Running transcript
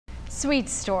Sweet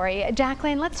story.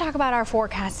 Jacqueline, let's talk about our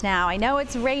forecast now. I know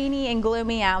it's rainy and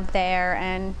gloomy out there,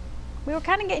 and we were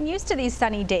kind of getting used to these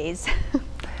sunny days.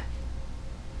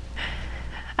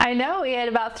 I know, we had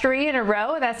about 3 in a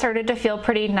row. That started to feel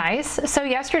pretty nice. So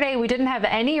yesterday we didn't have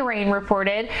any rain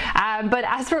reported, but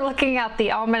as we're looking at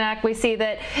the almanac, we see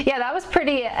that, yeah, that was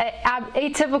pretty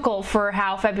atypical for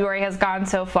how February has gone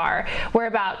so far. We're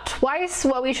about twice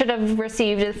what we should have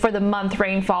received for the month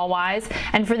rainfall wise,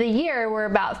 and for the year we're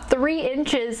about 3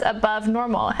 inches above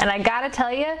normal. And I gotta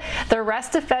tell you, the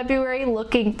rest of February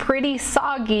looking pretty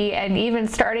soggy, and even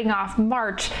starting off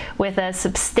March with a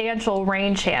substantial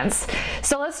rain chance.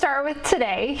 So let's start with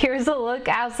today. Here's a look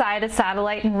outside of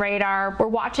satellite and radar. We're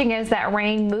watching as that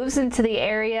rain moves into the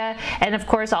area, and of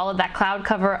course all of that cloud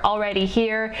cover already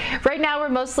here. Right now we're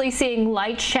mostly seeing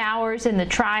light showers in the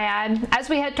triad. As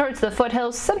we head towards the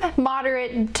foothills, some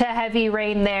moderate to heavy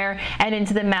rain there, and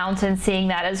into the mountains seeing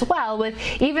that as well, with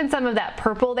even some of that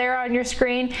purple there on your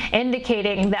screen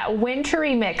indicating that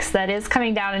wintry mix that is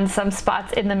coming down in some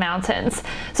spots in the mountains.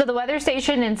 So the weather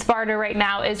station in Sparta right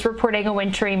now is reporting a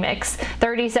wintry mix.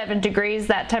 37 degrees,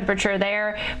 that temperature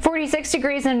there. 46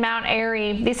 degrees in Mount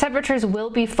Airy. These temperatures will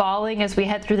be falling as we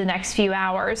head through the next few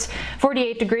hours.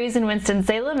 48 degrees in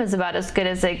Winston-Salem is about as good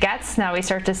as it gets. Now we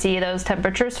start to see those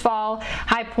temperatures fall.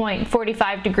 High point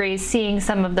 45 degrees, seeing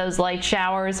some of those light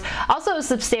showers. Also a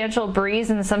substantial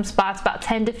breeze in some spots, about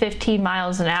 10 to 15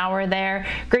 miles an hour there.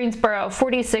 Greensboro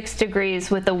 46 degrees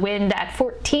with the wind at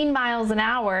 14 miles an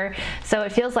hour, so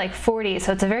it feels like 40,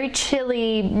 so it's a very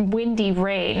chilly, windy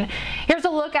rain. Here's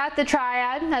a look at the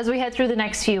triad as we head through the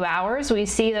next few hours. We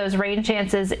see those rain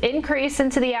chances increase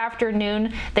into the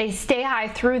afternoon. They stay high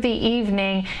through the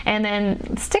evening and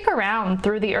then stick around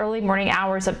through the early morning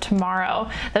hours of tomorrow.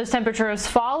 Those temperatures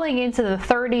falling into the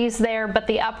 30s there, but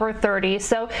the upper 30s.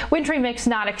 So wintry mix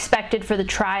not expected for the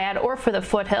triad or for the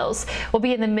foothills. We'll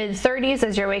be in the mid 30s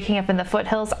as you're waking up in the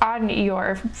foothills on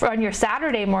your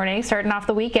Saturday morning, starting off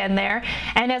the weekend there.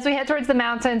 And as we head towards the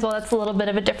mountains, well, that's a little bit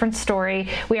of a different story.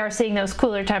 We are seeing those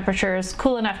cooler temperatures,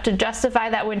 cool enough to justify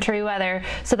that wintry weather,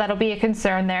 so that'll be a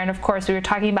concern there. And of course, we were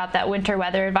talking about that winter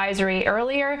weather advisory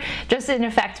earlier, just in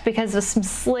effect because of some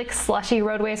slick, slushy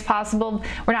roadways possible.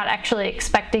 We're not actually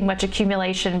expecting much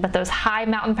accumulation, but those high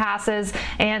mountain passes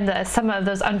and some of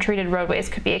those untreated roadways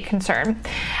could be a concern.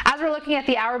 As we're looking at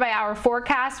the hour-by-hour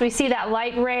forecast, we see that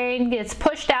light rain gets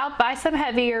pushed out by some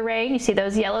heavier rain. You see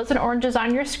those yellows and oranges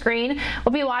on your screen.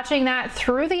 We'll be watching that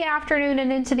through the afternoon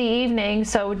and into the evening,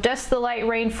 so just the light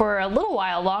rain for a little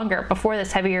while longer before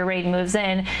this heavier rain moves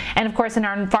in. And of course in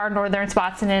our far northern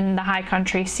spots and in the high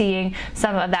country, seeing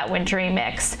some of that wintry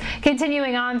mix.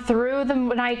 Continuing on through the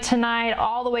night tonight,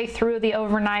 all the way through the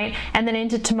overnight, and then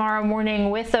into tomorrow morning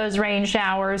with those rain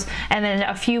showers, and then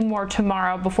a few more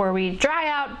tomorrow before we dry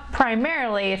out.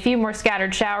 Primarily a few more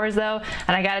scattered showers though,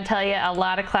 and I gotta tell you, a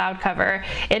lot of cloud cover.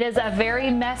 It is a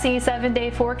very messy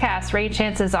 7-day forecast. Rain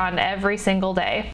chances on every single day.